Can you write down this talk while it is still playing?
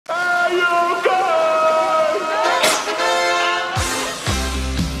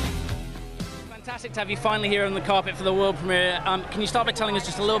fantastic to have you finally here on the carpet for the world premiere. Can you start by telling us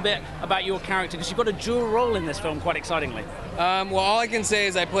just a little bit about your character, because you've got a dual role in this film, quite excitingly. Well, all I can say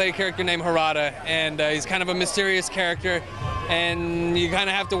is I play a character named Harada, and he's kind of a mysterious character, and you kind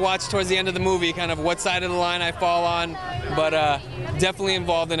of have to watch towards the end of the movie kind of what side of the line I fall on, but definitely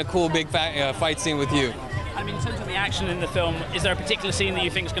involved in a cool big fight scene with you. I mean, in terms of the action in the film, is there a particular scene that you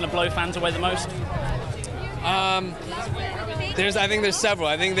think is going to blow fans away the most? I think there's several.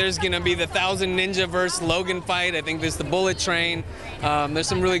 I think there's going to be the 1,000 Ninja versus Logan fight. I think there's the bullet train. There's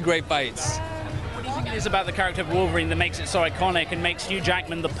some really great fights. What do you think it is about the character of Wolverine that makes it so iconic and makes Hugh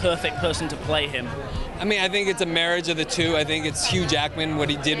Jackman the perfect person to play him? I mean, I think it's a marriage of the two. I think it's Hugh Jackman, what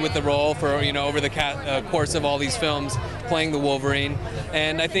he did with the role for, over the course of all these films, playing the Wolverine.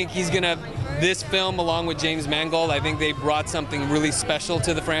 And I think he's going to, this film, along with James Mangold, I think they brought something really special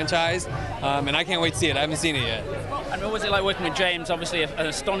to the franchise. And I can't wait to see it. I haven't seen it yet. And what was it like working with James, obviously an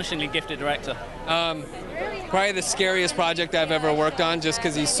astonishingly gifted director? Probably the scariest project I've ever worked on, just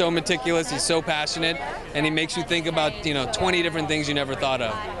because he's so meticulous, he's so passionate, and he makes you think about 20 different things you never thought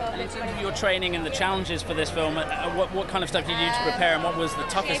of. And in terms of your training and the challenges for this film, what kind of stuff did you do to prepare, and what was the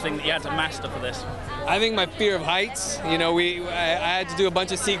toughest thing that you had to master for this? I think my fear of heights. I had to do a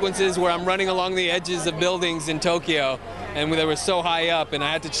bunch of sequences where I'm running along the edges of buildings in Tokyo, and they were so high up, and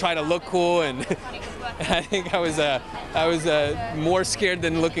I had to try to look cool, and I think I was more scared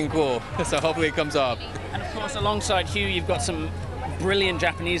than looking cool. So hopefully it comes off. And of course, alongside Hugh, you've got some brilliant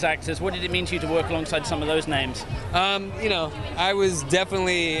Japanese actors. What did it mean to you to work alongside some of those names? I am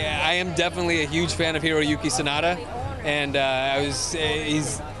definitely a huge fan of Hiroyuki Sanada, and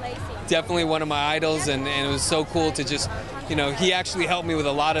he's definitely one of my idols, and it was so cool to just, he actually helped me with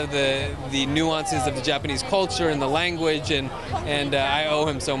a lot of the nuances of the Japanese culture and the language, and I owe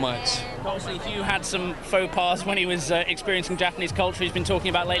him so much. Obviously, Hugh had some faux pas when he was experiencing Japanese culture he's been talking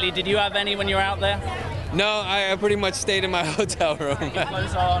about lately. Did you have any when you were out there? No, I pretty much stayed in my hotel room. Get your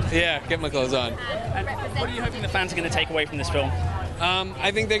clothes on. Yeah, get my clothes on. And what are you hoping the fans are going to take away from this film? I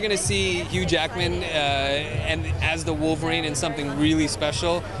think they're going to see Hugh Jackman and as the Wolverine in something really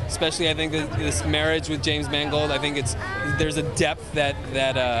special. Especially, I think that this marriage with James Mangold. I think there's a depth that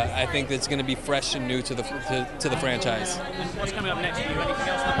I think that's going to be fresh and new to the franchise. What's coming up next for you? Anything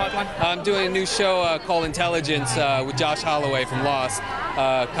else in the pipeline? I'm doing a new show called Intelligence with Josh Holloway from Lost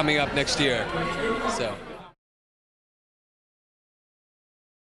coming up next year. So.